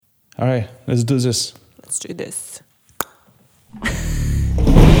All right, let's do this. Let's do this.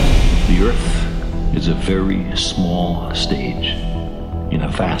 The Earth is a very small stage in a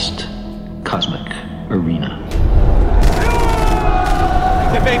vast cosmic arena.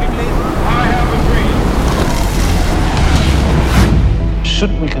 The baby, please. I have a dream.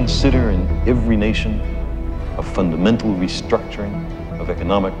 Shouldn't we consider in every nation a fundamental restructuring of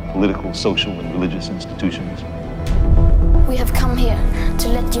economic, political, social, and religious institutions? We have come here to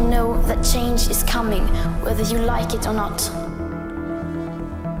let you know that change is coming, whether you like it or not.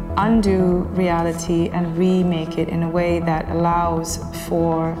 Undo reality and remake it in a way that allows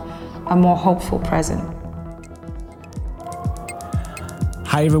for a more hopeful present.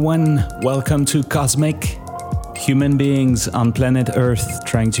 Hi everyone, welcome to Cosmic. Human beings on planet Earth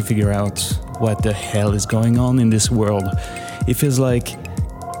trying to figure out what the hell is going on in this world. It feels like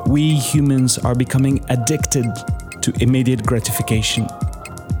we humans are becoming addicted to immediate gratification.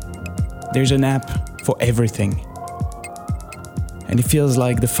 There's an app for everything. And it feels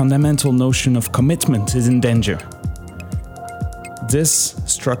like the fundamental notion of commitment is in danger. This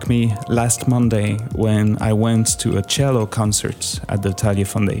struck me last Monday when I went to a cello concert at the Thalia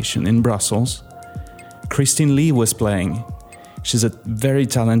Foundation in Brussels. Christine Lee was playing. She's a very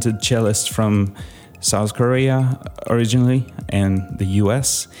talented cellist from South Korea originally and the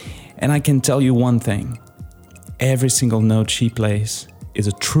US. And I can tell you one thing. Every single note she plays is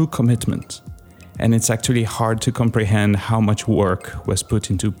a true commitment. And it's actually hard to comprehend how much work was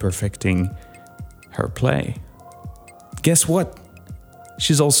put into perfecting her play. Guess what?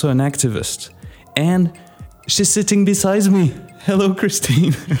 She's also an activist. And she's sitting beside me. Hello,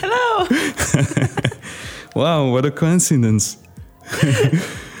 Christine. Hello. Wow, what a coincidence.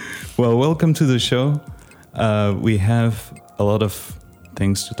 Well, welcome to the show. We have a lot of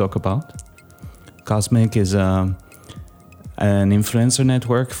things to talk about. Cosmic is an influencer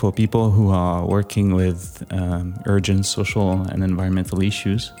network for people who are working with urgent social and environmental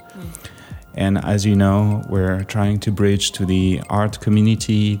issues. And as you know, we're trying to bridge to the art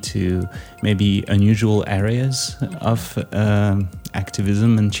community, to maybe unusual areas of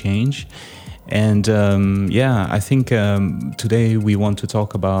activism and change. And I think today we want to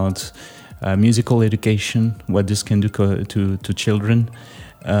talk about musical education, what this can do to children,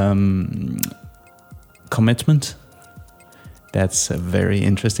 commitment. That's a very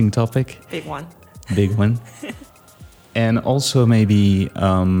interesting topic. Big one. Big one. And also maybe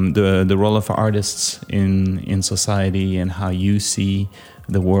the role of artists in society and how you see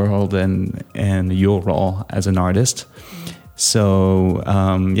the world and your role as an artist. So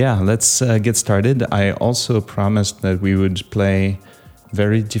let's get started. I also promised that we would play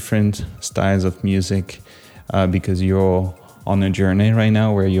very different styles of music because you're on a journey right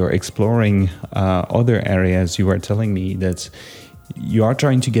now where you're exploring other areas. You were telling me that you are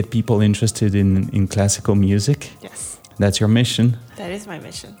trying to get people interested in classical music. Yes. That's your mission. That is my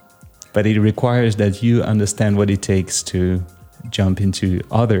mission. But it requires that you understand what it takes to jump into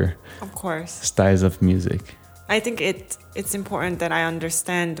other styles of music. I think it's important that I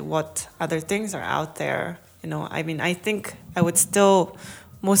understand what other things are out there. I think I would still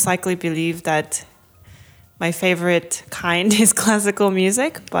most likely believe that my favorite kind is classical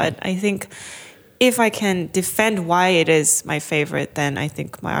music, but I think if I can defend why it is my favorite, then I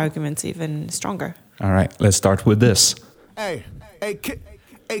think my argument's even stronger. All right, let's start with this. Hey,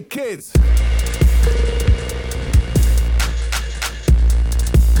 kids.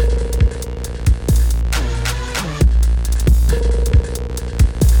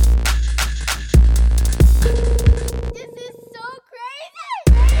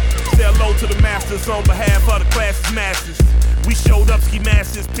 To the masters on behalf of the class's masters. We showed up ski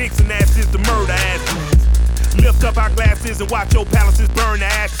masters, pigs and asses, the murder asses. Lift up our glasses and watch your palaces burn to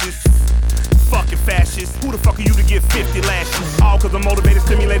ashes. Fucking fascists, who the fuck are you to get 50 lashes? All cause I'm motivated,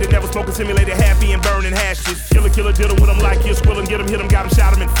 stimulated, never smoking, simulated, happy and burning hashes. Killer, diddle with them like you're squilling, get them, hit them, got them,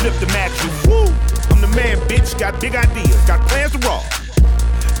 shot them and flip the mattress. Woo! I'm the man, bitch, got big ideas, got plans to rob.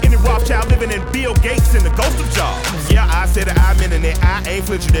 Any Rothschild living in Bill Gates and the ghost of Jobs. Yeah, I said that I'm in it. I ain't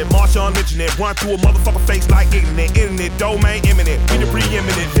flinching it. Marshawn mentioned it. Run through a motherfucker face like internet. Internet domain imminent. We the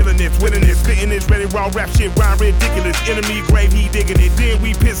preeminent. Feeling it, winning it, spitting this, ready raw rap shit. Rhyme ridiculous. Enemy grave, he digging it. Then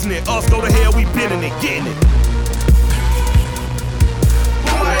we pissing it. Us go to hell, we pinning it, getting it.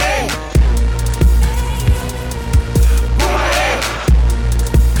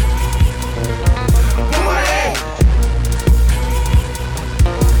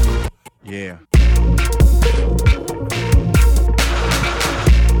 Yeah.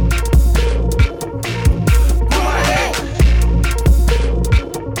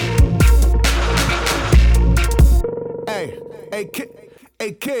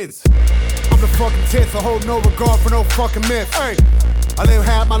 Hey, kids. kids. I'm the fucking tits, I hold no regard for no fucking myths. Hey, I live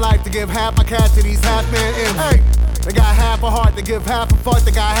half my life to give half my cash to these half-man imps. Hey, they got half a heart to give half a fuck,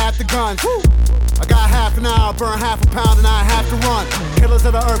 they got half the guns. Woo. I got half an hour, burn half a pound, and I have to run. Killers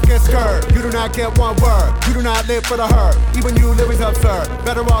of the earth get scared. You do not get one word. You do not live for the herd. Even you live is absurd.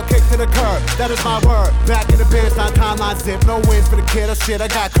 Better all kick to the curb. That is my word. Back in the bench, on timeline zip. No wins for the kid. That shit, I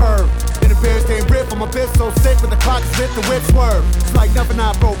got curved. In the bench, they rip. I'm a bitch so sick with the clock is lit, the whip swerve. It's like nothing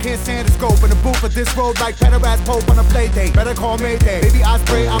I broke. Can't stand the scope in the booth of this road like better ass Pope on a play date. Better call Mayday. Baby, I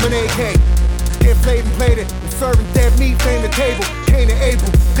spray. I'm an AK. Get played and played it. I'm serving dead meat, flame the table. Cain and Abel,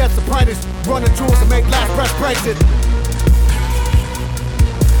 that's the apprentice. Run the jewels and make last breath Brexit.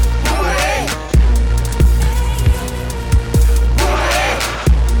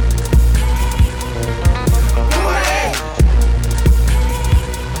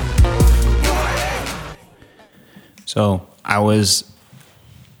 So I was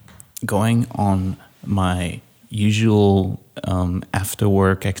going on my usual after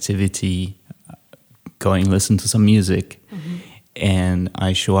work activity, going listen to some music, and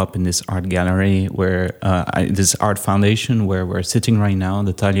I show up in this art gallery where this art foundation where we're sitting right now,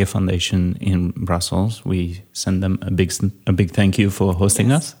 the Thalia Foundation in Brussels. We send them a big thank you for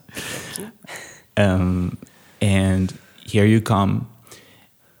hosting us. And here you come,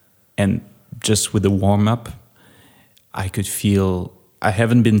 and just with the warm up, I could feel. I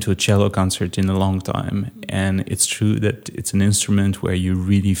haven't been to a cello concert in a long time, and it's true that it's an instrument where you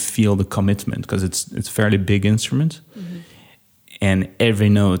really feel the commitment because it's a fairly big instrument, and every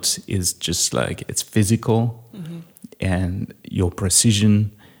note is just like it's physical, and your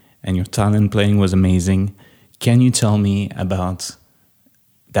precision and your talent playing was amazing. Can you tell me about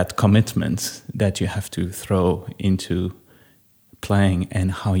that commitment that you have to throw into playing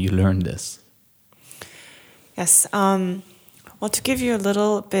and how you learned this? Yes. Well, to give you a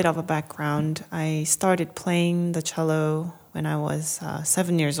little bit of a background, I started playing the cello when I was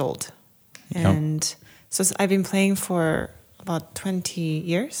 7 years old. And so I've been playing for about 20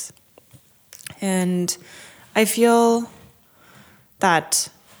 years. And I feel that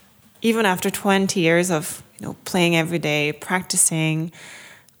even after 20 years of playing every day, practicing,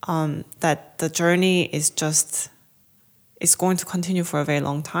 that the journey is going to continue for a very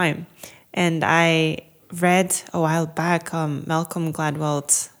long time. And I read a while back Malcolm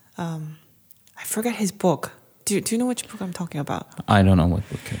Gladwell's, I forget his book. Do you know which book I'm talking about? I don't know what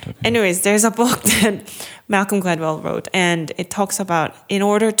book you're talking about. Anyways, there's a book that Malcolm Gladwell wrote, and it talks about in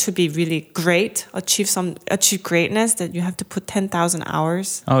order to be really great, achieve greatness, that you have to put 10,000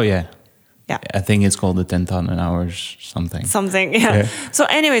 hours. Oh, yeah. Yeah. I think it's called the 10,000 hours something. Something, yeah. So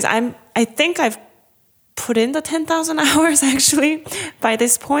anyways, I think I've put in the 10,000 hours actually by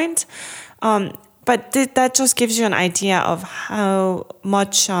this point. But that just gives you an idea of how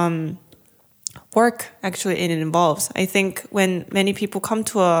much work actually it involves. I think when many people come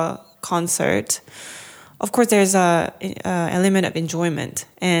to a concert, of course there's a element of enjoyment,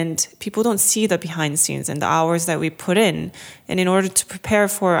 and people don't see the behind the scenes and the hours that we put in. And in order to prepare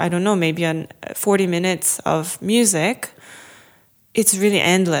for, I don't know, maybe 40 minutes of music, it's really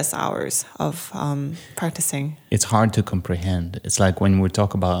endless hours of practicing. It's hard to comprehend. It's like when we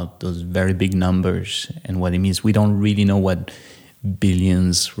talk about those very big numbers and what it means, we don't really know what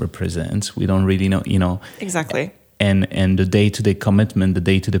billions represents. We don't really know, Exactly. And the day-to-day commitment, the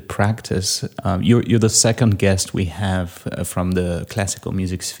day-to-day practice. You're the second guest we have from the classical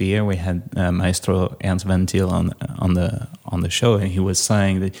music sphere. We had Maestro Ernst Van Til on the show, and he was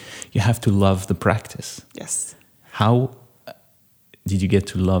saying that you have to love the practice. Yes. How did you get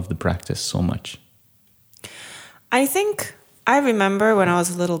to love the practice so much? I think I remember when I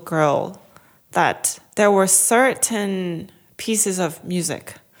was a little girl that there were certain pieces of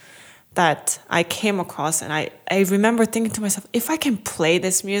music that I came across, and I remember thinking to myself, if I can play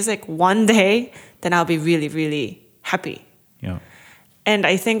this music one day, then I'll be really, really happy. Yeah. And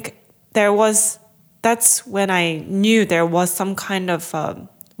I think that's when I knew there was some kind of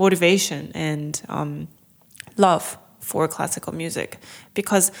motivation and love for classical music,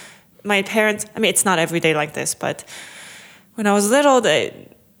 because my parents, it's not every day like this, but when I was little,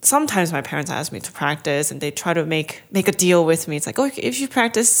 sometimes my parents asked me to practice, and they try to make a deal with me. It's like, oh, if you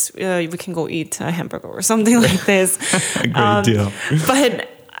practice, we can go eat a hamburger or something like this. A great deal. But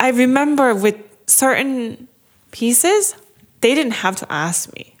I remember with certain pieces, they didn't have to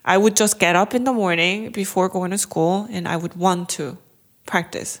ask me. I would just get up in the morning before going to school, and I would want to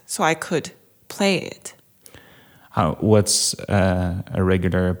practice so I could play it. What's a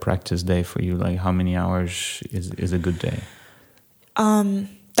regular practice day for you? Like, how many hours is a good day?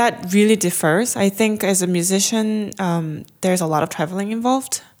 that really differs. I think as a musician, there's a lot of traveling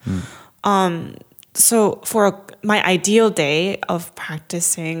involved. So my ideal day of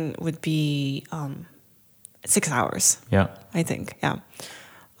practicing would be 6 hours. Yeah. I think, yeah.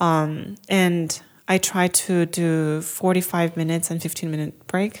 And I try to do 45 minutes and 15-minute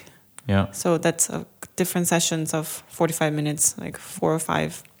break. Yeah. So that's different sessions of 45 minutes, like 4 or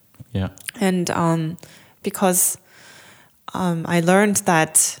 5. Yeah. And because I learned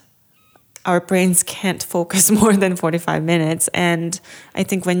that our brains can't focus more than 45 minutes. And I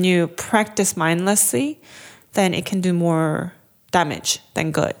think when you practice mindlessly, then it can do more damage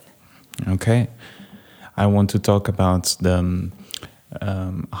than good. Okay. I want to talk about the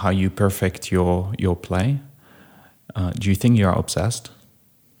how you perfect your play. Do you think you're obsessed?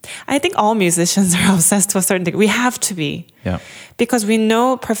 I think all musicians are obsessed to a certain degree. We have to be. Yeah. Because we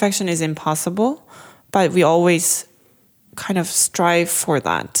know perfection is impossible, but we always kind of strive for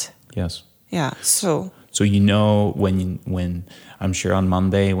that. Yes. Yeah. So you know when I'm sure on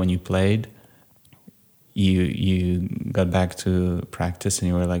Monday when you played, you got back to practice and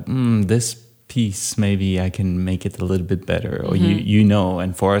you were like, this piece maybe I can make it a little bit better, or you know.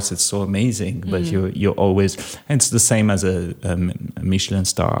 And for us it's so amazing, but you're always. And it's the same as a Michelin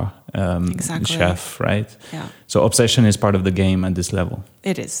star exactly. chef, right? Yeah. So obsession is part of the game at this level.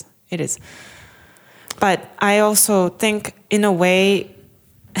 It is. But I also think, in a way,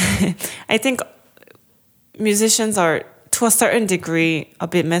 I think musicians are, to a certain degree, a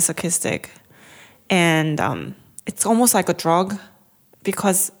bit masochistic. And it's almost like a drug,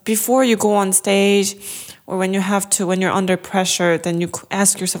 because before you go on stage, or when you're under pressure, then you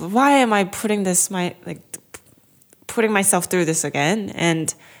ask yourself, why am I putting myself through this again?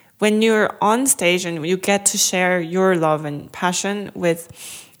 And when you're on stage and you get to share your love and passion with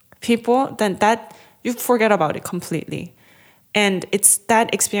people, then that you forget about it completely. And it's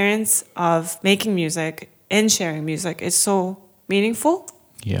that experience of making music and sharing music is so meaningful.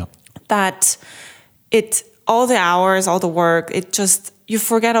 Yeah. That all the hours, all the work, you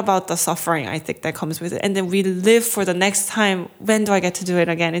forget about the suffering, I think, that comes with it. And then we live for the next time. When do I get to do it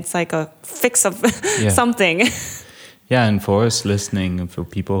again? It's like a fix of something. Yeah, and for us listening, and for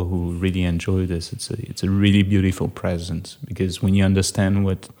people who really enjoy this, it's a really beautiful presence, because when you understand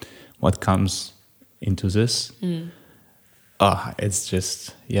what comes into this, it's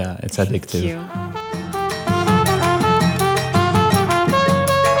just, it's addictive. Thank you.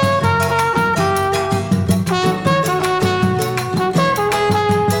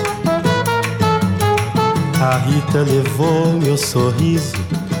 A Rita levou meu sorriso,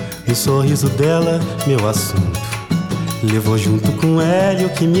 no sorriso dela, meu assunto. Levou junto com Hélio,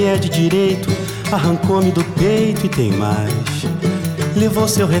 que me é de direito, arrancou-me do peito e tem mais. Levou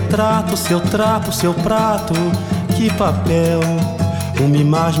seu retrato, seu trapo, seu prato, que papel. Uma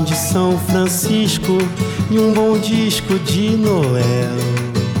imagem de São Francisco e um bom disco de Noel.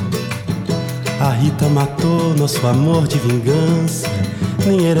 A Rita matou nosso amor de vingança,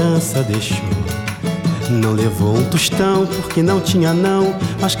 nem herança deixou. Não levou um tostão porque não tinha não,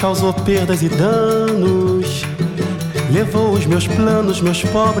 mas causou perdas e danos. Levou os meus planos, meus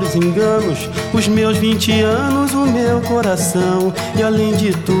pobres enganos, os meus 20 anos, o meu coração. E além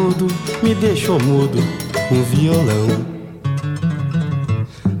de tudo, me deixou mudo, um violão.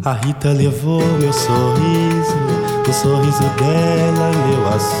 A Rita levou meu sorriso, o sorriso dela, meu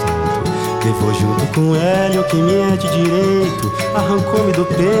assunto. Levou junto com Hélio, que me é de direito, arrancou-me do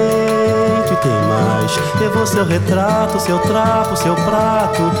peito e tem mais. Levou seu retrato, seu trapo, seu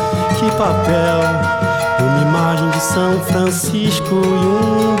prato, que papel. Uma imagem de São Francisco e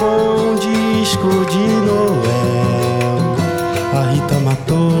um bom disco de Noel. A Rita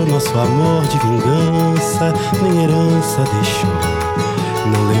matou nosso amor de vingança, nem herança deixou.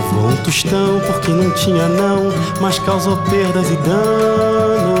 Não levou um tostão porque não tinha não, mas causou perdas e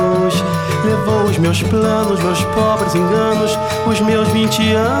danos. Levou os meus planos, meus pobres enganos, os meus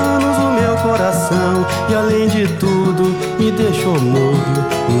 20 anos, o meu coração. E além de tudo, me deixou mudo,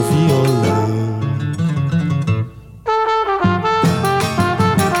 um violão.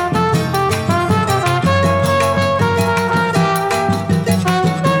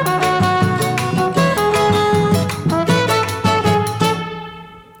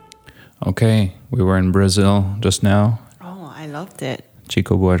 Okay, we were in Brazil just now. Oh, I loved it.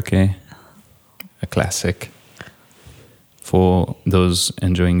 Chico Buarque, a classic. For those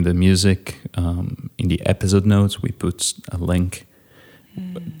enjoying the music, in the episode notes we put a link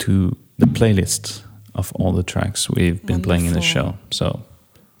to the playlist of all the tracks we've been playing in the show. So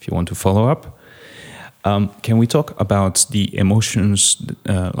if you want to follow up. Can we talk about the emotions,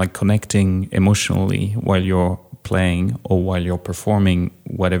 like connecting emotionally while you're playing or while you're performing,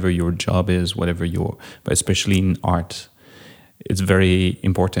 whatever your job is, but especially in art, it's very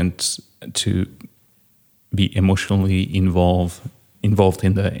important to be emotionally involved in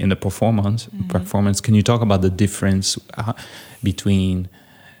the performance. Can you talk about the difference between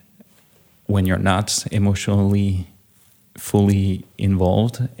when you're not emotionally fully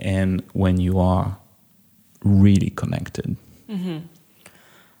involved and when you are really connected?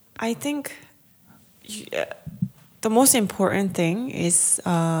 I think the most important thing is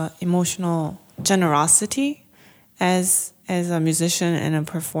emotional generosity as a musician and a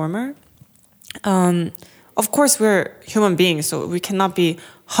performer. Of course, we're human beings, so we cannot be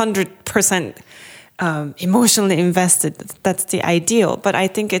 100% emotionally invested. That's the ideal. But I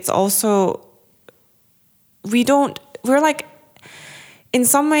think it's also, we're like, in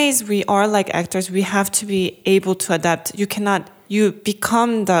some ways we are like actors. We have to be able to adapt. You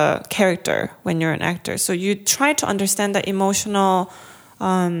become the character when you're an actor. So you try to understand the emotional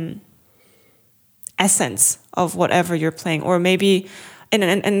essence of whatever you're playing, or maybe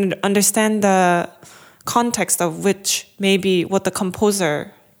and understand the context of which maybe what the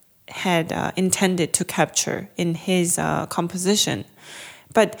composer had intended to capture in his composition.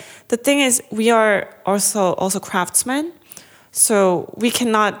 But the thing is, we are also craftsmen. So we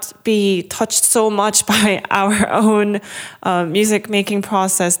cannot be touched so much by our own music making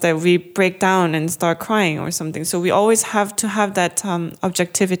process that we break down and start crying or something. So we always have to have that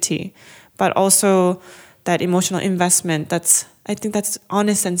objectivity, but also that emotional investment. I think that's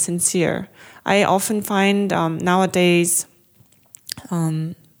honest and sincere. I often find nowadays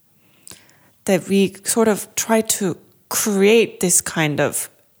that we sort of try to create this kind of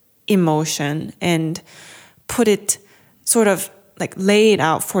emotion and put it sort of like lay it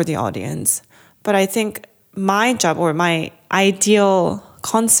out for the audience. But I think my job or my ideal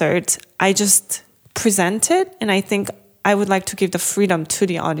concert, I just present it, and I think I would like to give the freedom to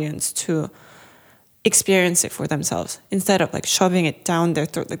the audience to experience it for themselves instead of like shoving it down their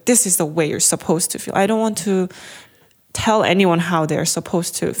throat. Like, this is the way you're supposed to feel. I don't want to tell anyone how they're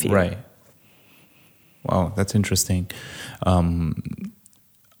supposed to feel. Right. Wow, that's interesting.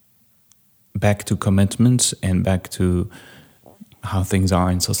 Back to commitments and back to how things are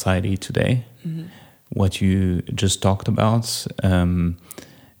in society today. What you just talked about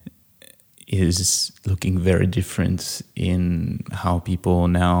is looking very different in how people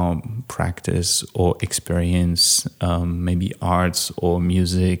now practice or experience maybe arts or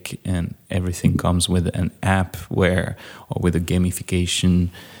music, and everything comes with an app or with a gamification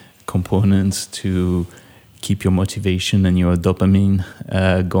component to keep your motivation and your dopamine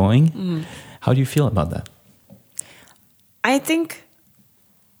going. How do you feel about that? I think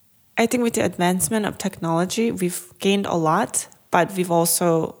with the advancement of technology, we've gained a lot, but we've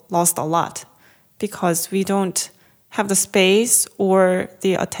also lost a lot because we don't have the space or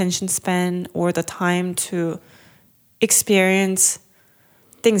the attention span or the time to experience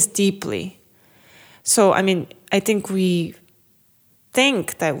things deeply. So, I mean, I think we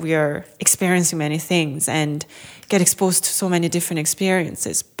think that we are experiencing many things and get exposed to so many different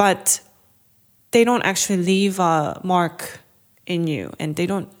experiences, but they don't actually leave a mark in you and they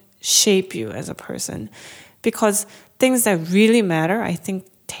don't shape you as a person, because things that really matter, I think,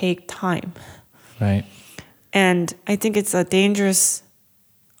 take time. Right. And I think it's a dangerous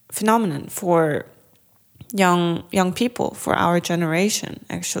phenomenon for young people, for our generation,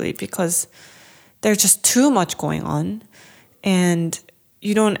 actually, because there's just too much going on and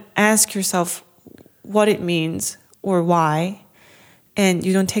you don't ask yourself what it means or why, and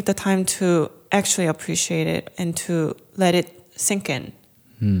you don't take the time to actually appreciate it and to let it sink in.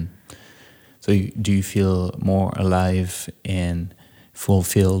 So do you feel more alive and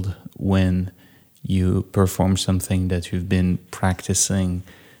fulfilled when you perform something that you've been practicing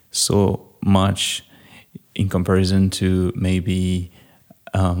so much in comparison to maybe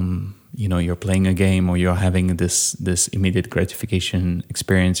you're playing a game or you're having this immediate gratification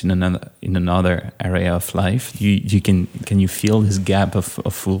experience in another area of life? Can you feel this gap of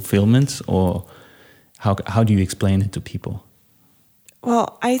fulfillment, or how do you explain it to people?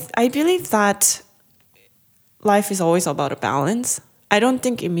 Well, I believe that life is always about a balance. I don't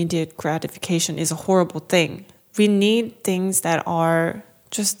think immediate gratification is a horrible thing. We need things that are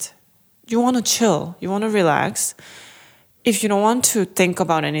just, you want to chill, you want to relax. If you don't want to think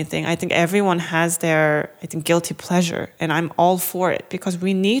about anything, I think everyone has their, guilty pleasure, and I'm all for it because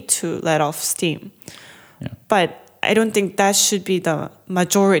we need to let off steam. Yeah. But I don't think that should be the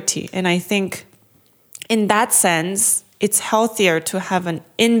majority. And I think in that sense, it's healthier to have an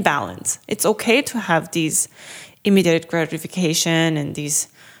imbalance. It's okay to have these immediate gratification and these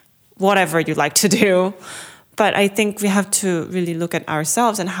whatever you like to do, But I think we have to really look at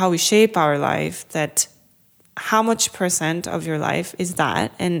ourselves and how we shape our life, that how much % of your life is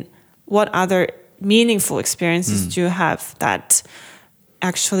that, and what other meaningful experiences do you have that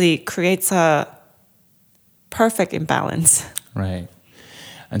actually creates a perfect imbalance. Right.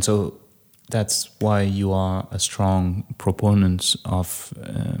 And so that's why you are a strong proponent of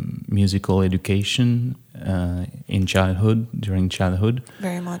musical education in childhood, during childhood.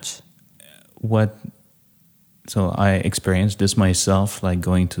 Very much. So I experienced this myself, like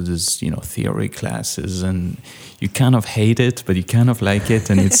going to this, theory classes, and you kind of hate it, but you kind of like it,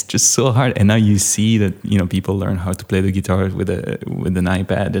 and it's just so hard. And now you see that, people learn how to play the guitar with an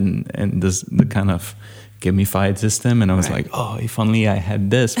iPad and this the kind of gamified system. And I was like, oh, if only I had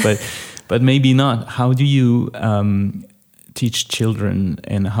this, but maybe not. How do you teach children,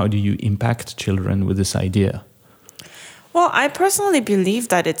 and how do you impact children with this idea? Well, I personally believe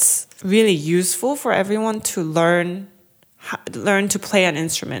that it's really useful for everyone to learn to play an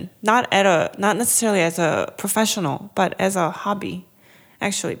instrument, not necessarily as a professional, but as a hobby,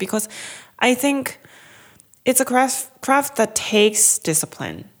 actually, because I think it's a craft that takes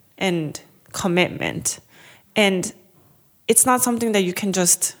discipline and commitment, and it's not something that you can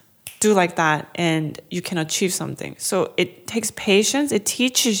just do like that and you can achieve something. So it takes patience. It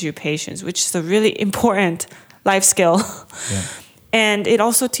teaches you patience, which is a really important life skill. Yeah. And it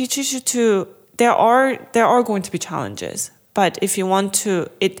also teaches you there are going to be challenges, but if you want to,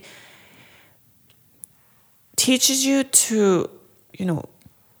 it teaches you to,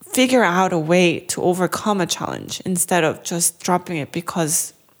 figure out a way to overcome a challenge instead of just dropping it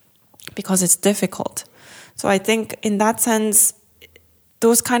because it's difficult. So I think in that sense,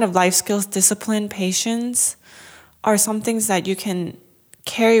 those kind of life skills, discipline, patience, are some things that you can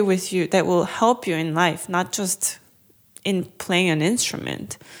carry with you that will help you in life, not just in playing an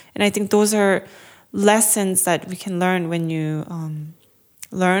instrument. And I think those are lessons that we can learn when you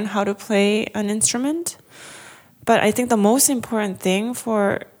learn how to play an instrument. But I think the most important thing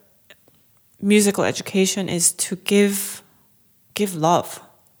for musical education is to give love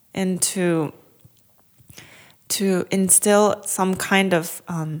and to instill some kind of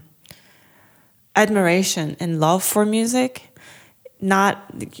admiration and love for music.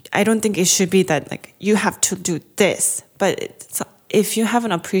 I don't think it should be that like you have to do this, but if you have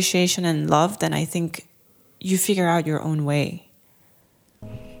an appreciation and love, then I think you figure out your own way.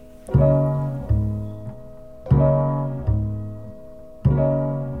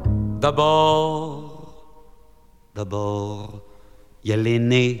 D'abord, il y a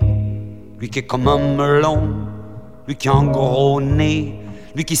l'aîné, lui qui est comme un melon, lui qui a un gros nez,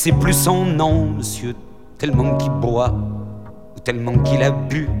 lui qui sait plus son nom, monsieur, tellement qu'il boit. Tellement qu'il a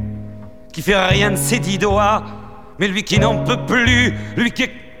bu, qui fait rien de ses 10 doigts, mais lui qui n'en peut plus, lui qui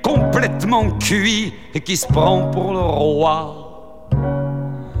est complètement cuit et qui se prend pour le roi,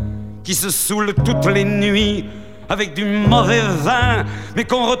 qui se saoule toutes les nuits avec du mauvais vin, mais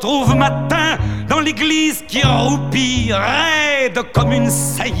qu'on retrouve matin dans l'église qui roupille, raide comme une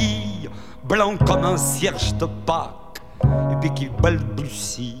saillie, blanc comme un cierge de Pâques, et puis qui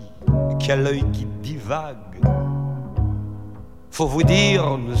balbutie, et qui a l'œil qui divague. Faut vous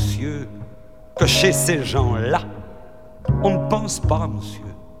dire, monsieur, que chez ces gens-là, on ne pense pas, monsieur.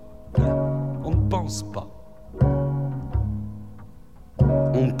 On ne pense pas.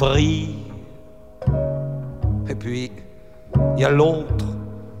 On prie. Et puis, il y a l'autre,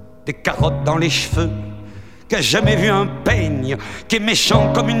 des carottes dans les cheveux, qui a jamais vu un peigne, qui est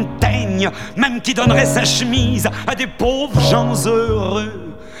méchant comme une teigne, même qui donnerait sa chemise à des pauvres gens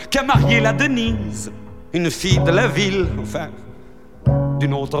heureux, qui a marié la Denise, une fille de la ville, enfin,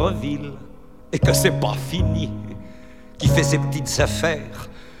 d'une autre ville, et que c'est pas fini, qui fait ses petites affaires,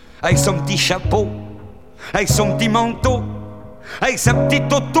 avec son petit chapeau, avec son petit manteau, avec sa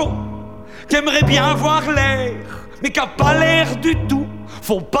petite auto, qui aimerait bien avoir l'air, mais qui a pas l'air du tout.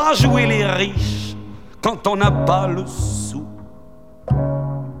 Faut pas jouer les riches quand on n'a pas le sou.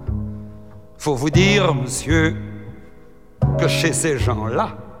 Faut vous dire, monsieur, que chez ces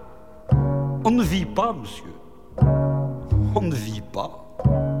gens-là, on ne vit pas, monsieur. On ne vit pas.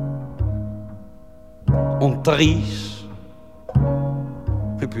 On triche.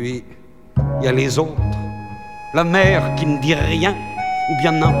 Et puis, il y a les autres. La mère qui ne dit rien, ou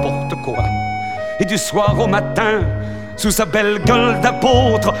bien n'importe quoi. Et du soir au matin, sous sa belle gueule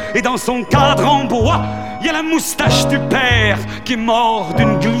d'apôtre et dans son cadre en bois, il y a la moustache du père qui est mort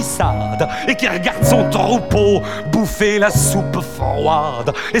d'une glissade et qui regarde son troupeau bouffer la soupe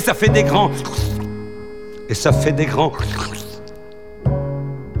froide. Et ça fait des grands... Et ça fait des grands...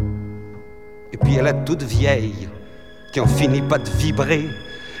 Et puis il y a la toute vieille qui en finit pas de vibrer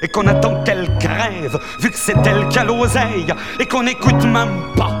et qu'on attend qu'elle crève, vu que c'est elle qui a l'oseille, et qu'on n'écoute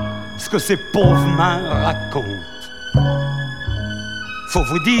même pas ce que ces pauvres mains racontent. Faut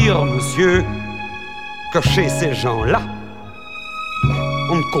vous dire, monsieur, que chez ces gens-là,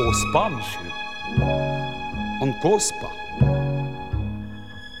 on ne cause pas, monsieur. On ne cause pas.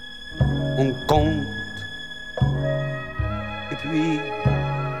 On compte. Et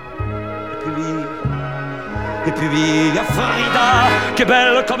puis, il y a Frida, qui est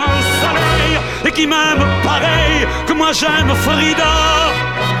belle comme un soleil, et qui m'aime pareil que moi j'aime Frida.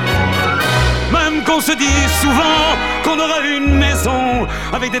 Même qu'on se dit souvent qu'on aura une maison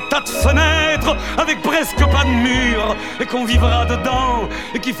avec des tas de fenêtres, avec presque pas de murs, et qu'on vivra dedans,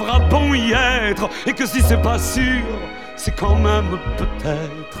 et qu'il fera bon y être, et que si c'est pas sûr, c'est quand même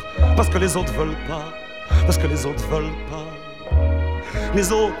peut-être parce que les autres veulent pas, parce que les autres veulent pas.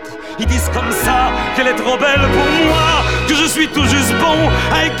 Les autres, ils disent comme ça qu'elle est trop belle pour moi, que je suis tout juste bon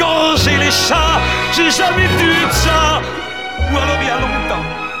à égorger les chats. J'ai jamais tué de chat, ou alors il y a longtemps,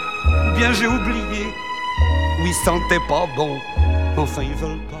 ou bien j'ai oublié, ou ils sentaient pas bon. Enfin ils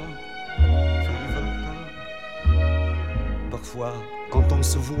veulent pas, Parfois, quand on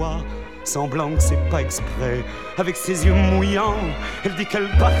se voit, semblant que c'est pas exprès, avec ses yeux mouillants, elle dit qu'elle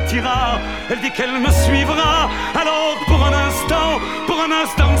partira, elle dit qu'elle me suivra. Alors pour un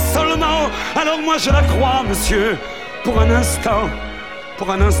instant seulement, alors moi je la crois, monsieur, pour un instant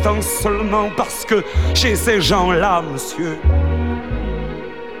seulement, parce que chez ces gens-là, monsieur,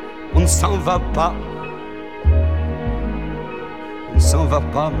 on ne s'en va pas. On ne s'en va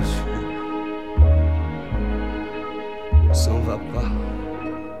pas, monsieur. On ne s'en va pas.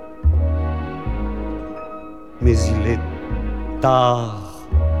 Mais il est tard,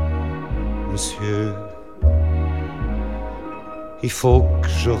 monsieur. Il faut que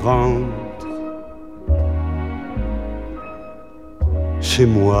je rentre chez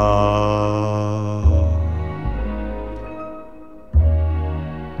moi.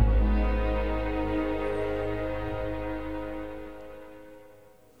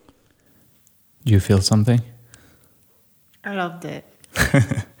 Do you feel something? I loved it.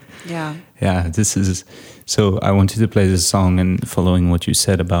 Yeah. Yeah, this is... So I wanted to play this song, and following what you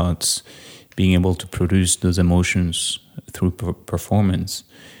said about being able to produce those emotions through performance,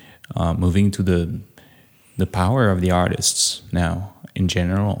 moving to the power of the artists now in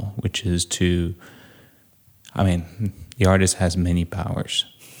general, which is to... I mean, the artist has many powers,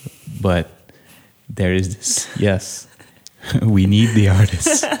 but there is this... Yes, we need the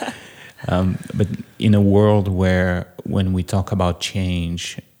artists. But in a world where when we talk about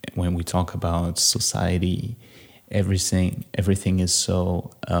change, when we talk about society, everything is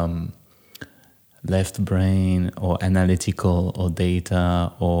so left brain or analytical or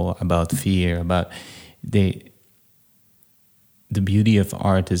data or about fear, about the beauty of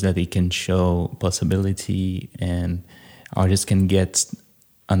art is that it can show possibility, and artists can get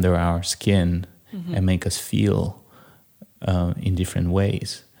under our skin and make us feel in different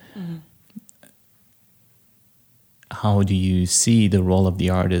ways. Mm-hmm. How do you see the role of the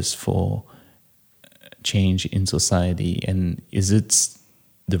artist for change in society? And is it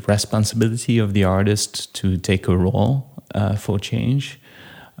the responsibility of the artist to take a role for change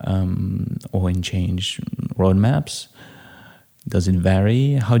or in change roadmaps? Does it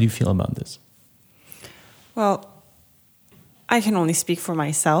vary? How do you feel about this? Well, I can only speak for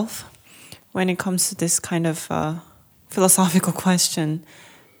myself when it comes to this kind of philosophical question.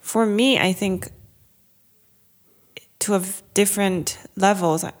 For me, I think to have different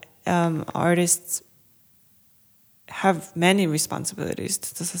levels, artists have many responsibilities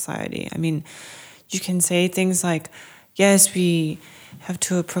to the society. I mean, you can say things like, yes, we have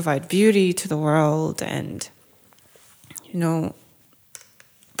to provide beauty to the world and, you know,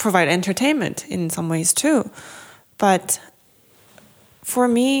 provide entertainment in some ways too. But for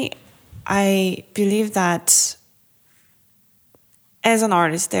me, I believe that as an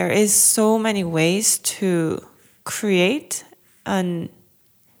artist, there is so many ways to create an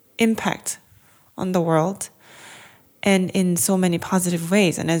impact on the world, and in so many positive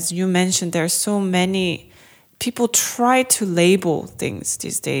ways. And as you mentioned, there are so many people try to label things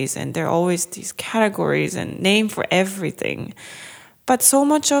these days, and there are always these categories and name for everything. But so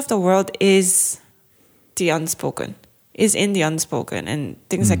much of the world is the unspoken, is in the unspoken, and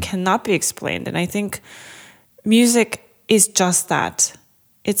things that cannot be explained. And I think music is just that.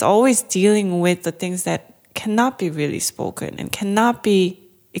 It's always dealing with the things that cannot be really spoken and cannot be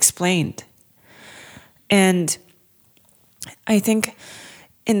explained. And I think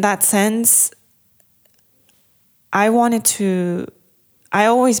in that sense, I wanted to I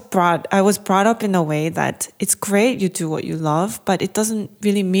was brought up in a way that it's great you do what you love, but it doesn't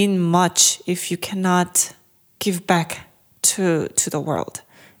really mean much if you cannot give back to the world.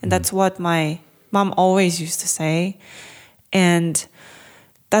 And that's what my mom always used to say. And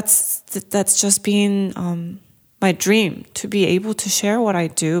that's just been my dream, to be able to share what I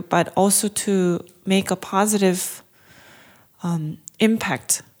do, but also to make a positive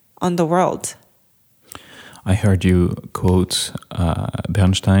impact on the world. I heard you quote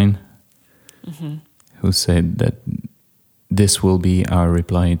Bernstein, who said that this will be our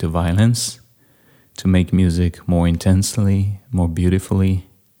reply to violence, to make music more intensely, more beautifully,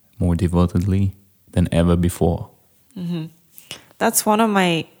 more devotedly than ever before. Mm-hmm. That's one of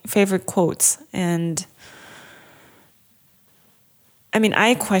my favorite quotes. And I mean,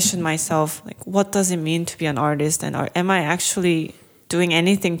 I question myself, like, what does it mean to be an artist? And am I actually doing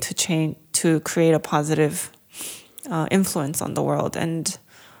anything to create a positive influence on the world? And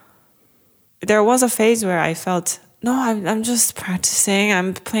there was a phase where I felt, no, I'm just practicing,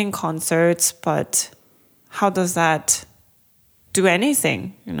 I'm playing concerts, but how does that do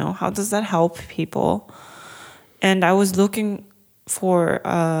anything? How does that help people? And I was looking for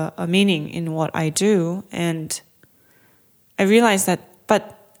a meaning in what I do, and I realized that,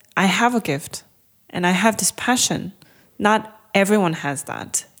 but I have a gift, and I have this passion. Not everyone has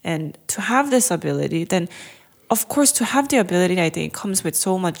that. And to have this ability, then, of course, to have the ability, I think, comes with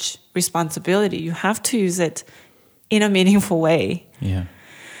so much responsibility. You have to use it in a meaningful way. Yeah.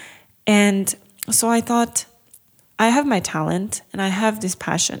 And so I thought, I have my talent, and I have this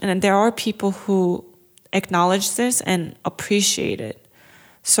passion. And there are people who acknowledge this and appreciate it.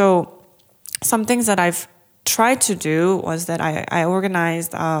 So some things that I've tried to do was that I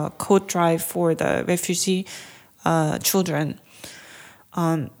organized a coat drive for the refugee children.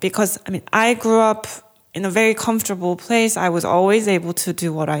 Because, I mean, I grew up in a very comfortable place. I was always able to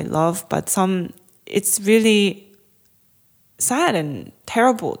do what I love, but it's really sad and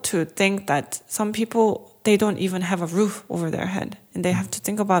terrible to think that some people, they don't even have a roof over their head, and they have to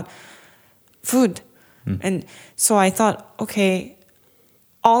think about food. And so I thought, okay,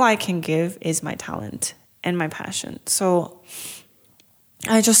 all I can give is my talent and my passion. So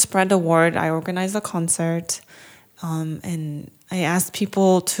I just spread the word. I organized a concert, and I asked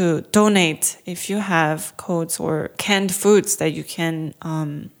people to donate if you have coats or canned foods that you can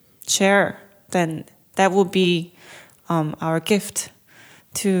share. Then that will be our gift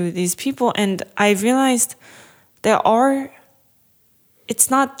to these people. And I realized it's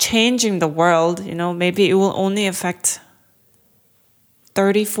not changing the world, maybe it will only affect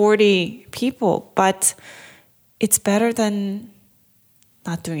 30, 40 people, but it's better than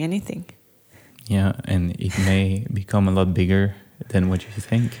not doing anything. Yeah, and it may become a lot bigger than what you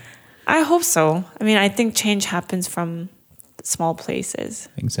think. I hope so. I mean, I think change happens from small places.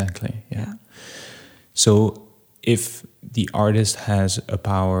 Exactly, yeah. So if the artist has a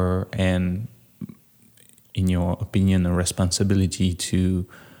power and, in your opinion, a responsibility to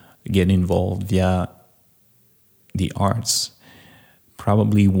get involved via the arts,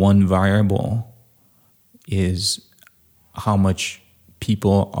 probably one variable is how much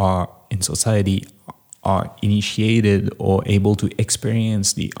people are in society are initiated or able to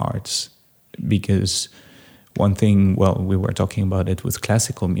experience the arts. Because one thing, we were talking about it with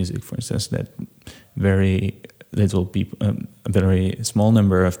classical music, for instance, that very little people, a very small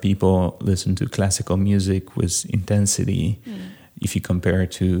number of people listen to classical music with intensity. If you compare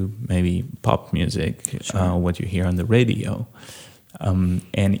to maybe pop music, what you hear on the radio. And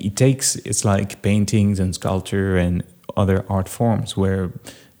it's like paintings and sculpture and other art forms where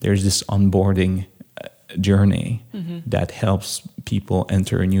there's this onboarding journey that helps people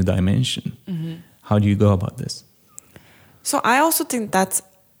enter a new dimension. How do you go about this? So I also think that's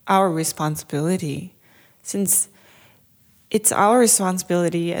our responsibility, since it's our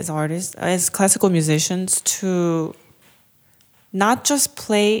responsibility as artists, as classical musicians, to not just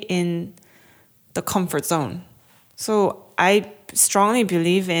play in the comfort zone. So I strongly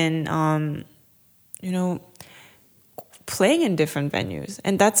believe in, playing in different venues.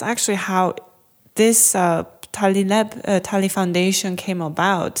 And that's actually how this Tali Foundation came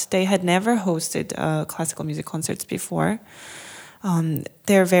about. They had never hosted classical music concerts before.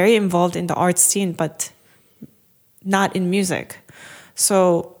 They're very involved in the art scene, but not in music.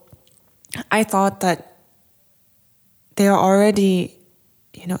 So I thought that they are already,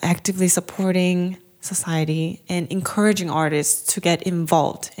 actively supporting society and encouraging artists to get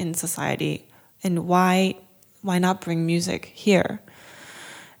involved in society. And why not bring music here?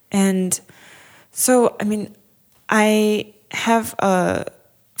 And so, I have a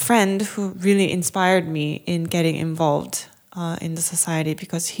friend who really inspired me in getting involved in the society,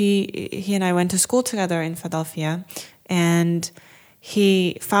 because he and I went to school together in Philadelphia, and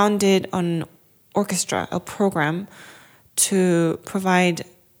he founded an orchestra, a program to provide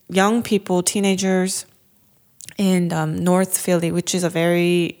young people, teenagers in North Philly, which is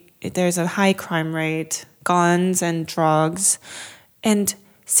there's a high crime rate, guns and drugs. And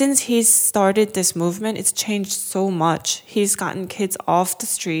since he's started this movement, it's changed so much. He's gotten kids off the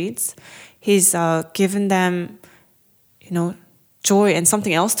streets. He's given them, joy and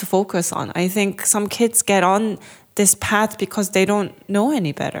something else to focus on. I think some kids get on this path because they don't know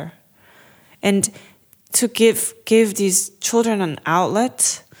any better. And to give these children an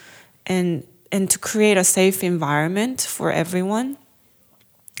outlet and to create a safe environment for everyone,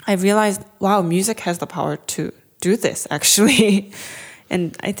 I realized, wow, music has the power to do this, actually.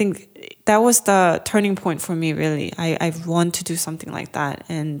 And I think that was the turning point for me, really. I want to do something like that.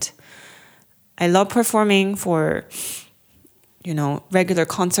 And I love performing for, regular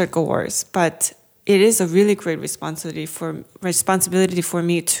concert goers, but it is a really great responsibility for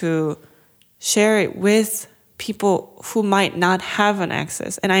me to share it with people who might not have an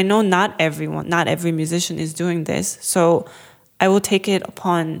access. And I know not every musician is doing this. So I will take it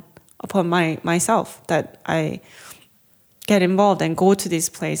upon myself that I get involved and go to these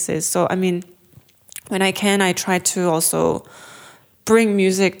places. So, when I can, I try to also bring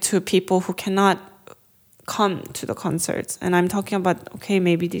music to people who cannot come to the concerts. And I'm talking about,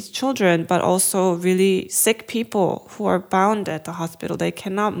 maybe these children, but also really sick people who are bound at the hospital. They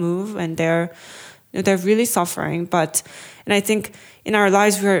cannot move, and they're really suffering. And I think in our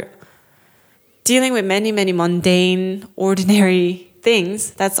lives, we're dealing with many, many mundane, ordinary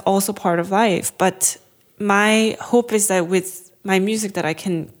things. That's also part of life. But my hope is that with my music that I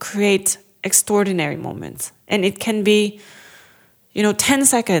can create extraordinary moments. And it can be, 10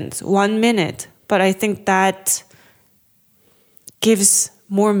 seconds, 1 minute. But I think that gives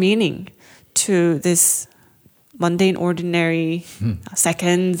more meaning to this mundane, ordinary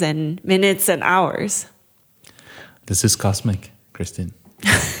seconds and minutes and hours. This is cosmic, Christine.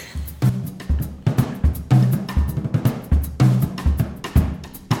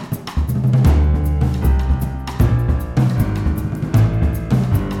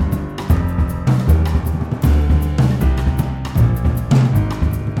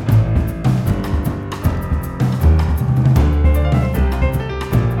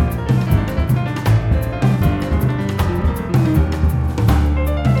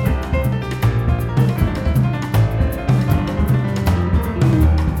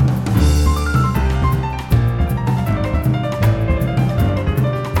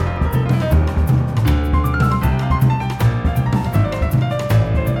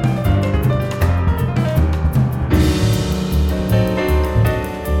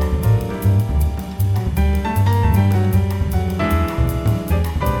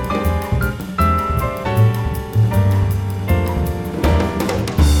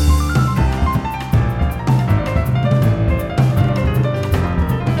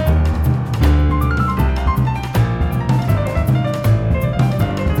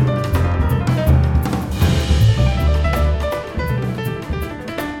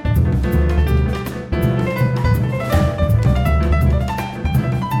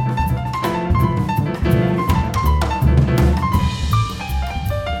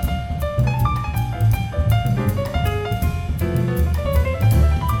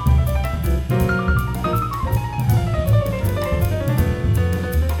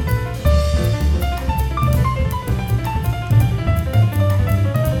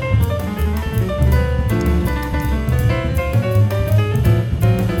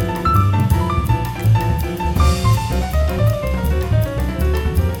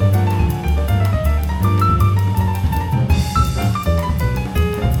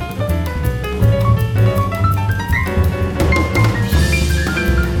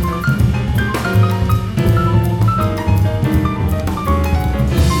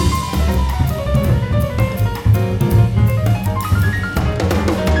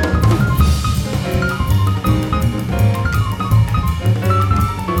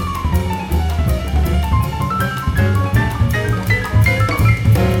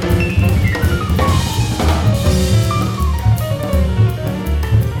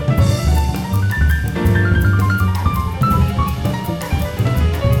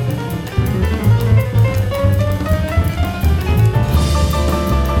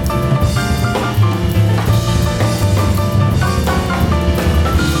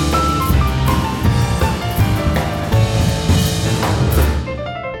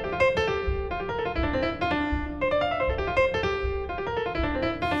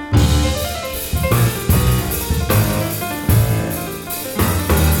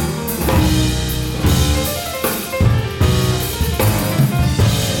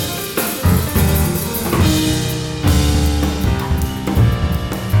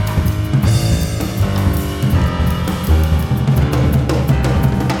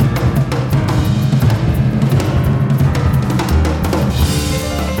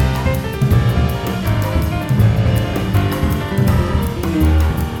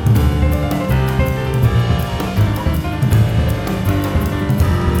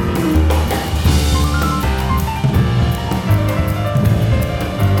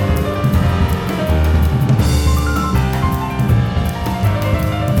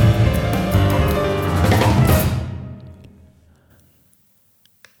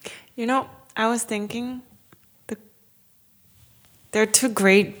 You know, I was thinking there are two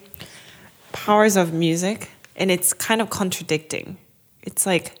great powers of music, and it's kind of contradicting. It's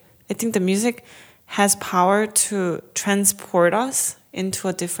like, I think the music has power to transport us into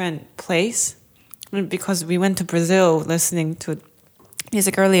a different place. Because we went to Brazil listening to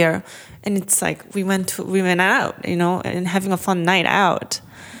music earlier, and it's like we went out, and having a fun night out.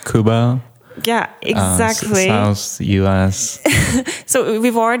 Cuba. Yeah, exactly. South US. So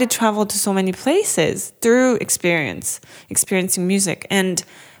we've already traveled to so many places through experiencing music,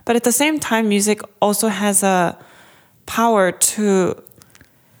 but at the same time, music also has a power to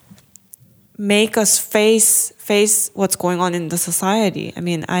make us face what's going on in the society. I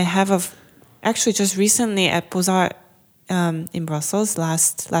mean, I have actually just recently at Beaux-Arts in Brussels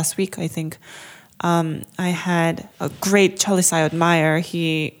last week, I think, I had a great cellist I admire.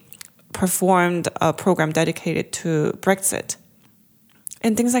 He performed a program dedicated to Brexit.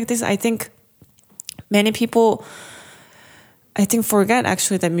 And things like this, I think many people, forget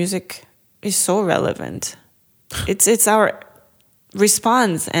actually that music is so relevant. It's our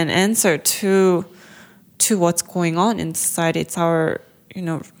response and answer to what's going on in society. It's our,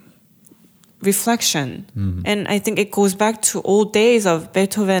 reflection. Mm-hmm. And I think it goes back to old days of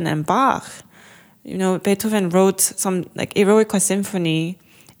Beethoven and Bach. Beethoven wrote some like Eroica Symphony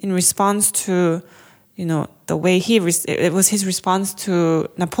in response to, the way it was his response to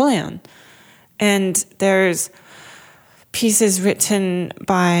Napoleon. And there's pieces written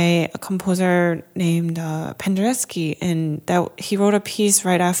by a composer named Penderecki, and that he wrote a piece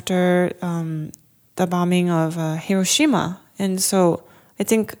right after the bombing of Hiroshima. And so I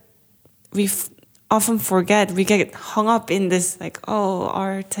think we often forget, we get hung up in this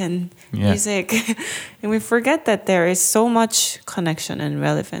art and music, and we forget that there is so much connection and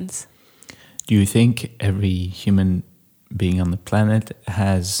relevance. Do you think every human being on the planet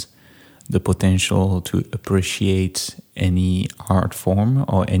has the potential to appreciate any art form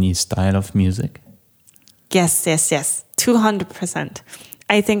or any style of music? Yes, 200%.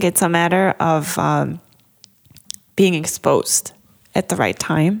 I think it's a matter of being exposed at the right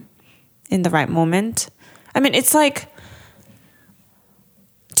time, in the right moment. I mean, it's like,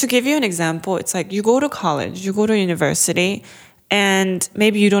 to give you an example, it's like you go to college, you go to university, and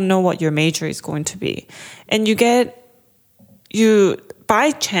maybe you don't know what your major is going to be. And you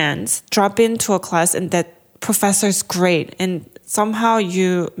by chance drop into a class and that professor's great. And somehow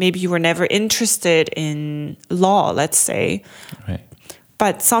you were never interested in law, let's say. Right.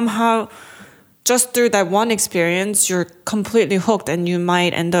 But somehow, just through that one experience, you're completely hooked and you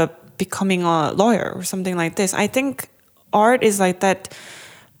might end up becoming a lawyer or something like this. I think art is like that,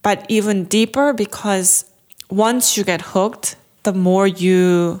 but even deeper, because once you get hooked, the more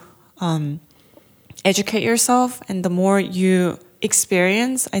you educate yourself and the more you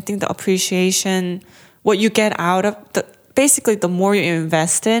experience, I think the appreciation, what you get out of, basically the more you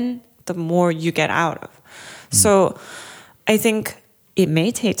invest in, the more you get out of. So I think it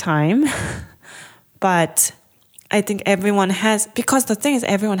may take time, but I think everyone has, because the thing is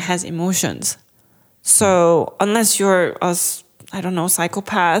everyone has emotions. So unless you're a,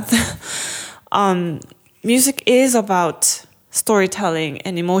 psychopath, music is about storytelling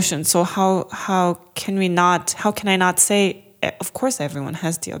and emotion. So how can I not say, of course everyone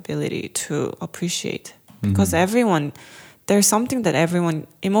has the ability to appreciate, because there's something that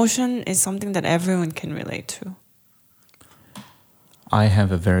emotion is something that everyone can relate to. I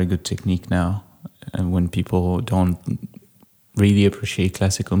have a very good technique now, and when people don't really appreciate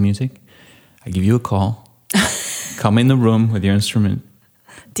classical music, I give you a call, come in the room with your instrument.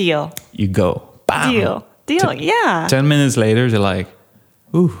 Deal. You go. Bam! Deal, yeah. 10 minutes later, they're like,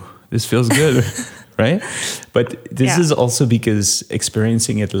 ooh, this feels good, right? But this is also because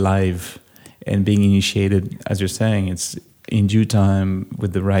experiencing it live and being initiated, as you're saying, it's in due time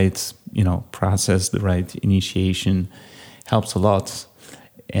with the right, process, the right initiation helps a lot.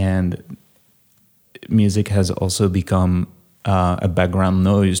 And music has also become a background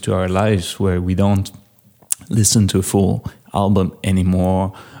noise to our lives, where we don't listen to a full album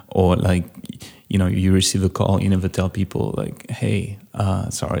anymore, or you receive a call, you never tell people hey,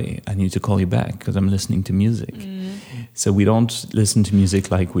 sorry, I need to call you back because I'm listening to music. So we don't listen to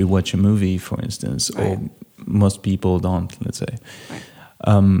music like we watch a movie, for instance, or most people don't, let's say.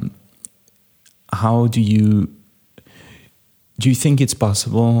 How do you think it's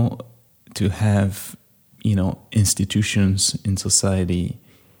possible to have, institutions in society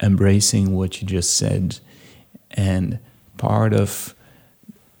embracing what you just said, and part of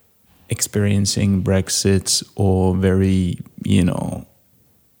experiencing Brexit or very,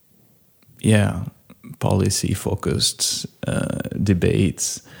 policy-focused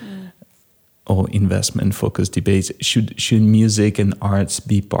debates or investment-focused debates. Should music and arts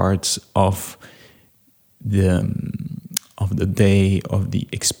be parts of the day, of the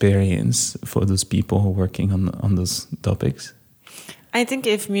experience for those people who are working on those topics? I think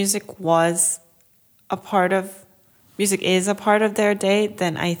if music is a part of their day,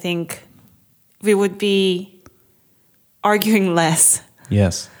 then I think we would be arguing less.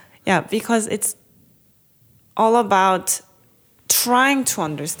 Yes. Yeah, because it's all about trying to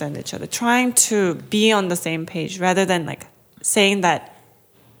understand each other, trying to be on the same page rather than like saying that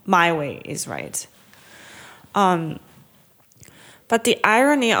my way is right. But the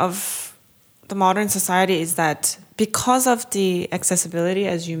irony of the modern society is that because of the accessibility,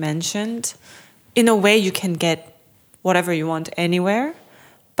 as you mentioned, in a way you can get whatever you want anywhere.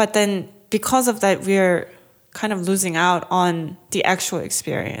 But then because of that, we're kind of losing out on the actual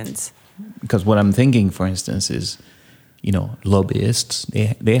experience. Because what I'm thinking, for instance, is, lobbyists,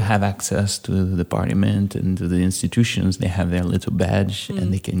 they have access to the parliament and to the institutions. They have their little badge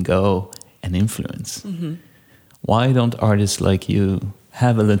and they can go and influence. Mm-hmm. Why don't artists like you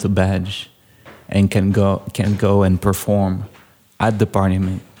have a little badge and can go and perform at the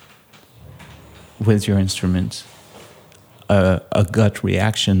parliament with your instruments? A gut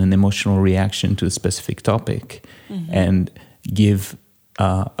reaction, an emotional reaction to a specific topic, and give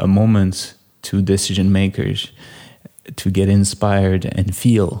a moment to decision makers to get inspired and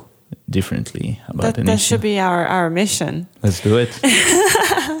feel differently about an issue. That should be our mission. Let's do it.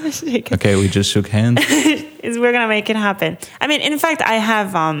 Okay, we just shook hands. We're gonna make it happen. I mean, in fact, I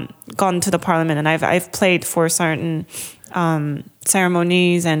have gone to the parliament and I've played for certain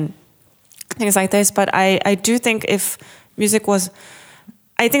ceremonies and things like this. But I do think if music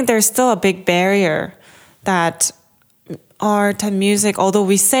I think there's still a big barrier that art and music, although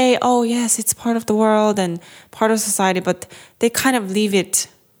we say, oh yes, it's part of the world and part of society, but they kind of leave it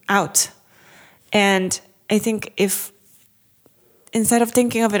out. And I think if instead of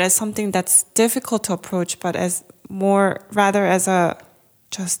thinking of it as something that's difficult to approach, but rather as a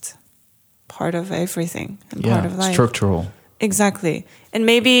just part of everything and part of life. Structural. Exactly. And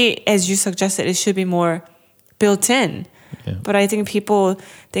maybe, as you suggested, it should be more built in. Yeah. But I think people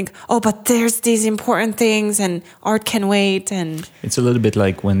think, but there's these important things and art can wait. And it's a little bit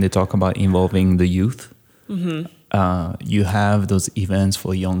like when they talk about involving the youth. Mm-hmm. You have those events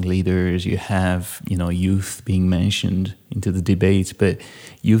for young leaders. You have, youth being mentioned into the debate, but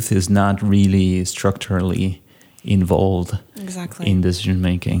youth is not really structurally involved in decision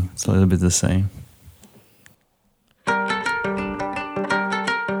making. It's a little bit the same.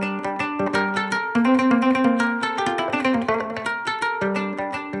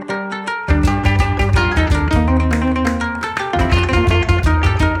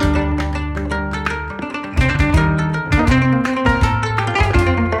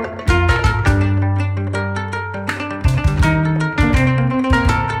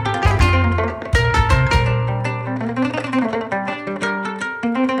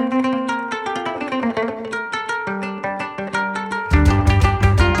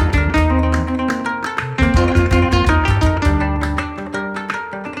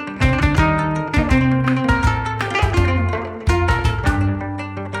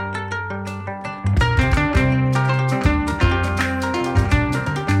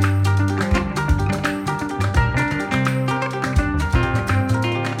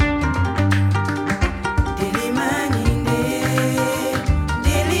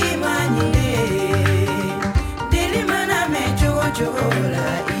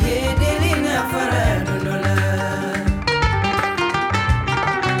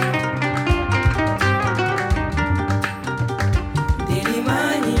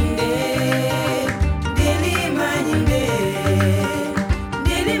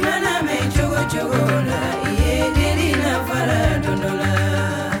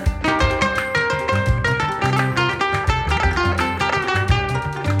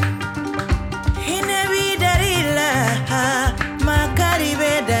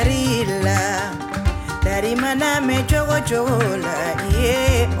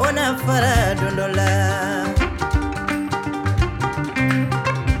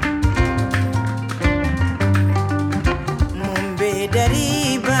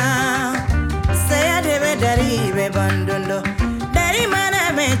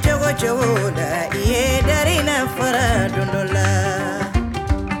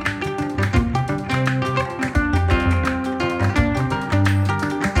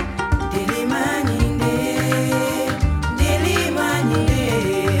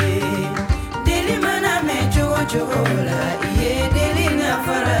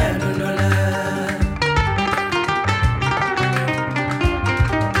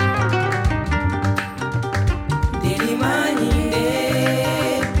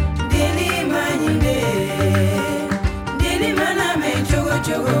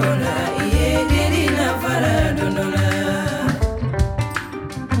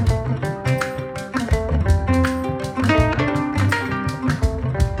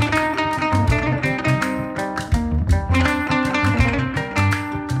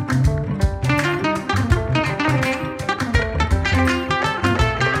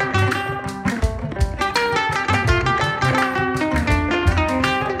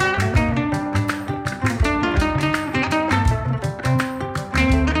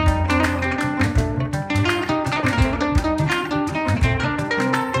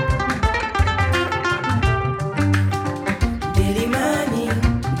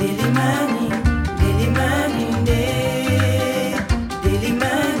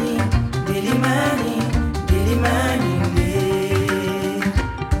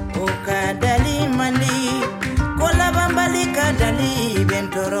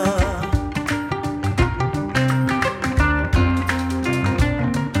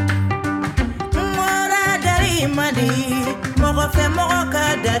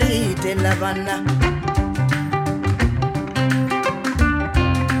 labana.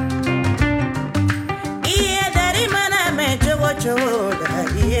 Iye dari mana me chogo choga,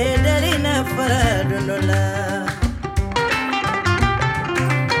 iye dari na faradunola.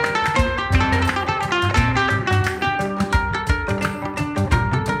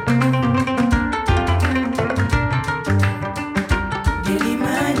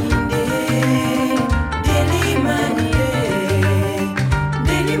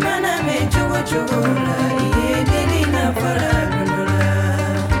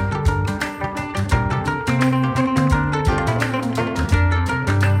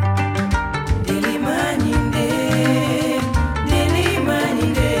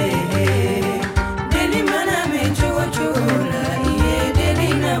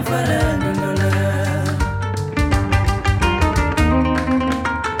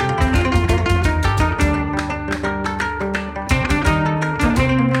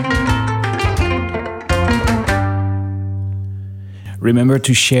 Remember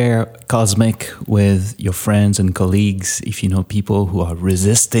to share Cosmic with your friends and colleagues if you know people who are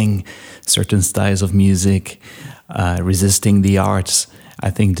resisting certain styles of music, resisting the arts. I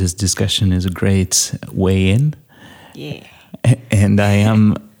think this discussion is a great way in. Yeah. And I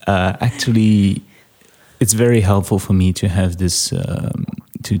am actually, it's very helpful for me to have this,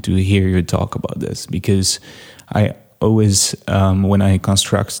 to hear you talk about this, because I always, when I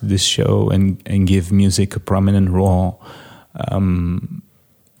construct this show and give music a prominent role,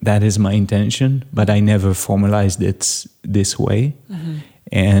 that is my intention, but I never formalized it this way. Mm-hmm.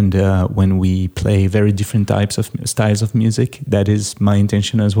 And when we play very different types of styles of music, that is my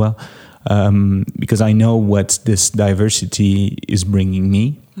intention as well, because I know what this diversity is bringing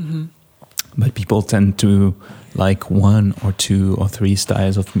me. Mm-hmm. But people tend to like one or two or three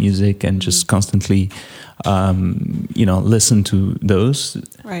styles of music and just constantly, listen to those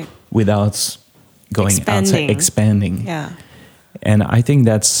without going outside, expanding. Yeah. And I think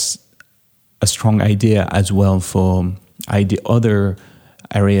that's a strong idea as well for other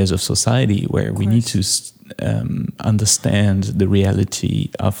areas of society where we need to understand the reality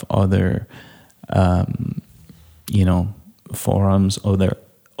of other, forums, other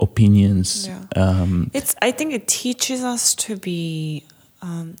opinions. Yeah. I think it teaches us to be.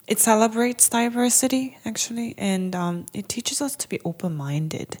 It celebrates diversity actually, and it teaches us to be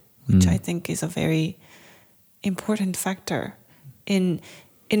open-minded, which I think is a very important factor in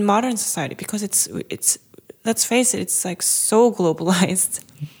modern society, because it's let's face it, it's like so globalized,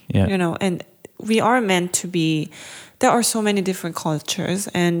 and we are meant to be. There are so many different cultures,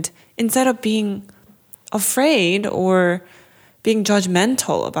 and instead of being afraid or being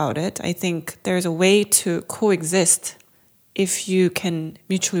judgmental about it, I think there's a way to coexist if you can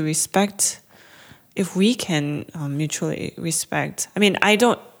mutually respect. If we can mutually respect. I mean, I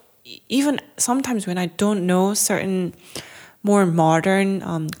don't even sometimes when I don't know certain more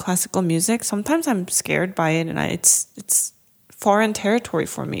modern classical music, sometimes I'm scared by it, and it's foreign territory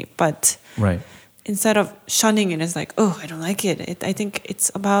for me. But instead of shunning it as like, oh, I don't like it, I think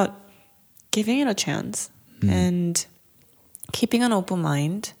it's about giving it a chance and keeping an open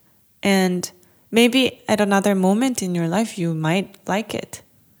mind. And maybe at another moment in your life, you might like it.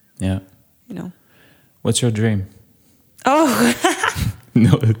 Yeah. What's your dream? Oh.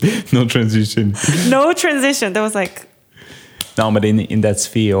 No transition. No transition. That was like... No, but in that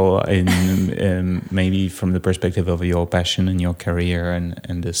sphere, or in maybe from the perspective of your passion and your career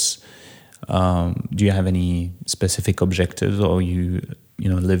and this, do you have any specific objectives, or you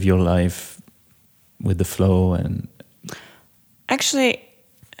live your life with the flow? And actually,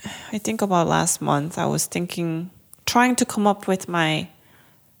 I think about last month, I was trying to come up with my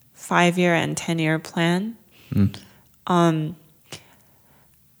 5-year and 10-year plan.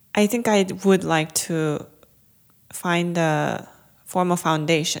 I think I would like to find a form of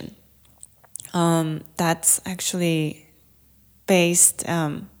foundation that's actually based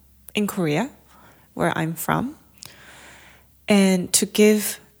in Korea, where I'm from, and to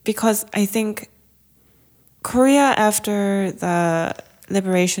give, because I think Korea, after the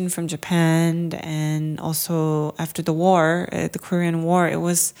liberation from Japan and also after the war, the Korean War, it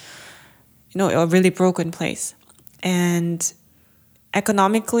was a really broken place, and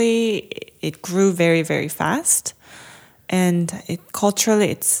economically it grew very, very fast. And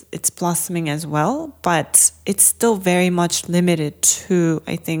culturally, it's blossoming as well, but it's still very much limited to,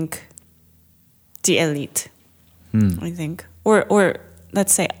 I think, the elite. I think, or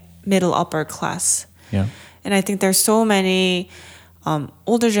let's say middle upper class. Yeah. And I think there's so many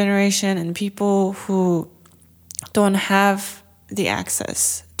older generation and people who don't have the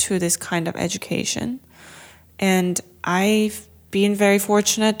access to this kind of education. And I been very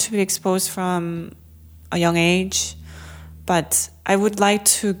fortunate to be exposed from a young age, but I would like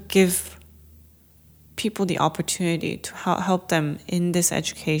to give people the opportunity to help them in this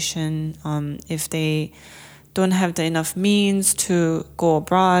education. If they don't have the enough means to go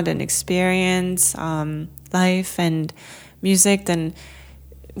abroad and experience life and music, then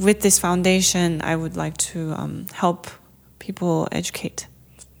with this foundation, I would like to help people educate.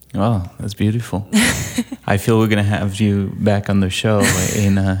 Wow, that's beautiful. I feel we're gonna have you back on the show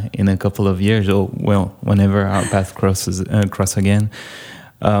in a couple of years, or well, whenever our path cross again.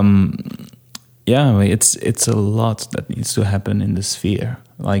 Yeah, it's a lot that needs to happen in the sphere.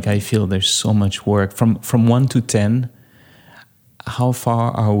 Like, I feel there's so much work. From 1 to 10, how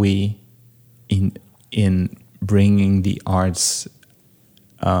far are we in bringing the arts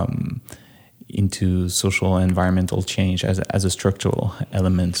into social and environmental change as a structural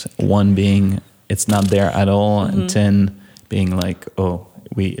element? 1 being it's not there at all, and 10 being like,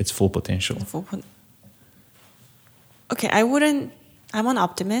 it's full potential. Okay, I'm an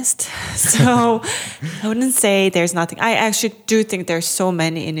optimist, so I wouldn't say there's nothing. I actually do think there's so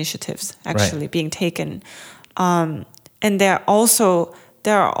many initiatives actually being taken, and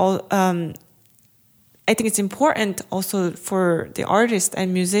I think it's important also for the artists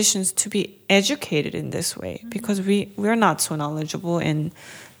and musicians to be educated in this way, because we're not so knowledgeable in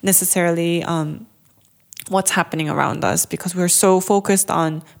necessarily what's happening around us, because we're so focused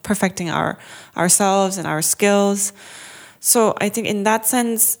on perfecting ourselves and our skills. So I think in that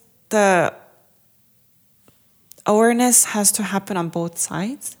sense, the awareness has to happen on both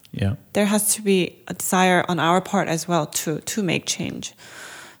sides. Yeah, there has to be a desire on our part as well to make change.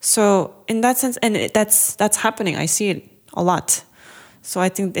 So in that sense, and that's happening. I see it a lot. So I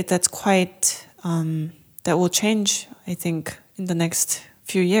think that's quite that will change, I think, in the next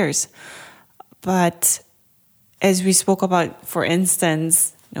few years. But as we spoke about, for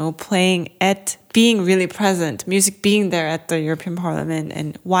instance, being really present, music being there at the European Parliament,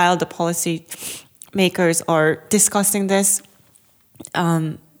 and while the policy makers are discussing this,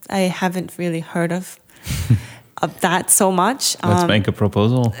 I haven't really heard of that so much. Let's make a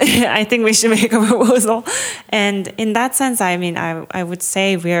proposal. I think we should make a proposal. And in that sense, I mean, I would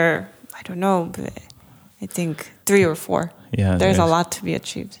say we're, I don't know, but I think 3 or 4. Yeah, there's a lot to be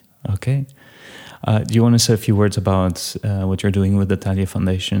achieved. Okay. Do you want to say a few words about what you're doing with the Thalia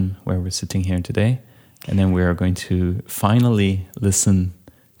Foundation, where we're sitting here today? And then we are going to finally listen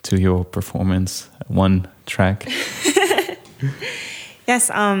to your performance, 1 track. Yes,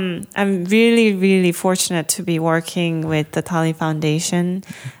 I'm really, really fortunate to be working with the Thalia Foundation.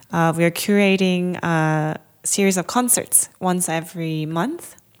 We are curating a series of concerts once every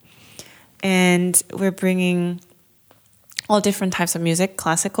month. And we're bringing all different types of music,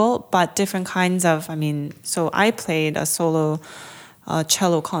 classical, but different kinds of, so I played a solo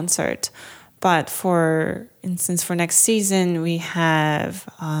cello concert. But for instance, for next season, we have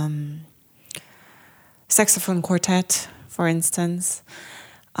saxophone quartet, for instance.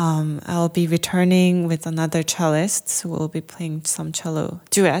 I'll be returning with another cellist, who will be playing some cello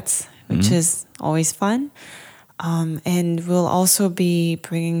duets, which is always fun. And we'll also be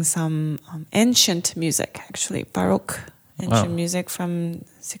bringing some ancient music, actually, Baroque ancient music from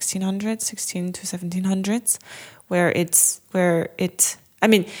 16 to 1700s,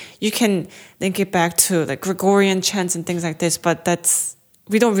 you can link it back to the Gregorian chants and things like this, but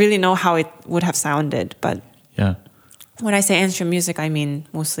we don't really know how it would have sounded. But yeah, when I say ancient music, I mean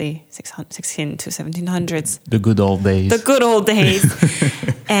mostly 16 to 1700s. The good old days. The good old days.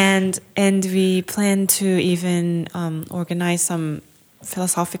 and we plan to even organize some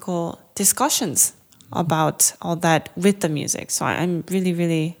philosophical discussions about all that with the music. So I'm really,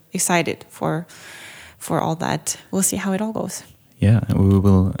 really excited for all that. We'll see how it all goes. Yeah, we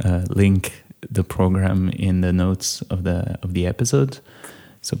will link the program in the notes of the episode.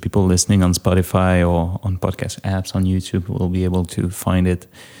 So people listening on Spotify or on podcast apps on YouTube will be able to find it.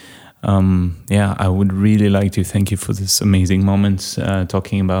 I would really like to thank you for this amazing moment,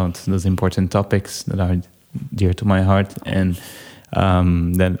 talking about those important topics that are dear to my heart, and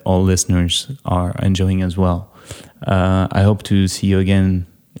that all listeners are enjoying as well. I hope to see you again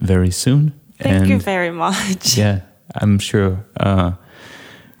very soon. Thank you very much. Yeah, I'm sure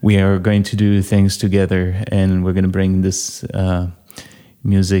we are going to do things together, and we're going to bring this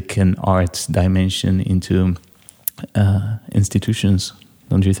music and art dimension into institutions,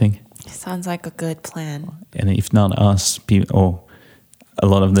 don't you think? Sounds like a good plan. And if not us, a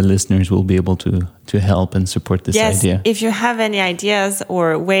lot of the listeners will be able to help and support this idea. Yes, if you have any ideas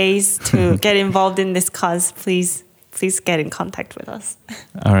or ways to get involved in this cause, please get in contact with us.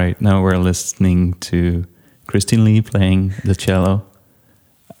 All right, now we're listening to Christine Lee playing the cello.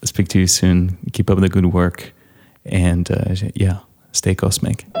 Speak to you soon. Keep up the good work. And stay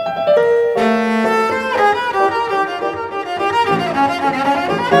cosmic.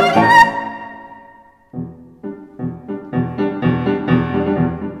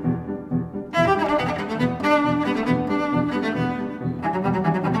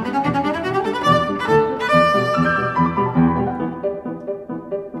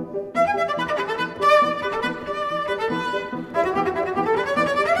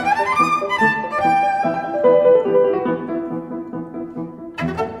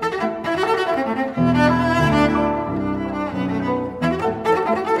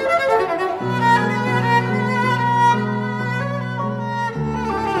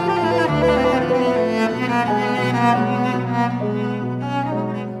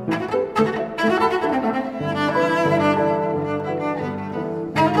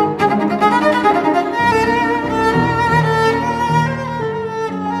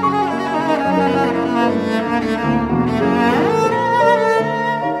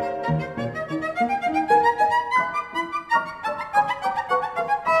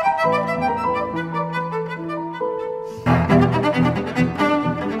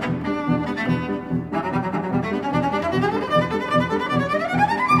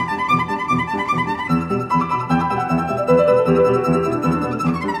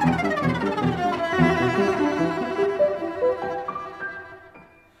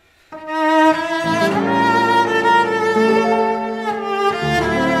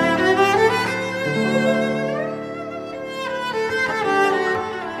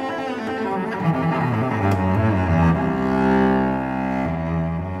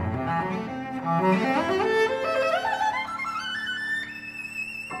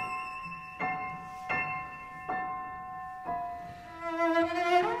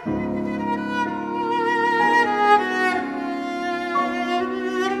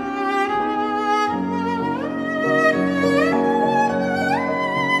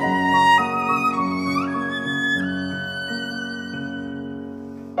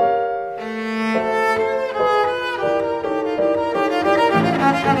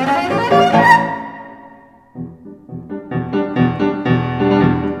 Thank you.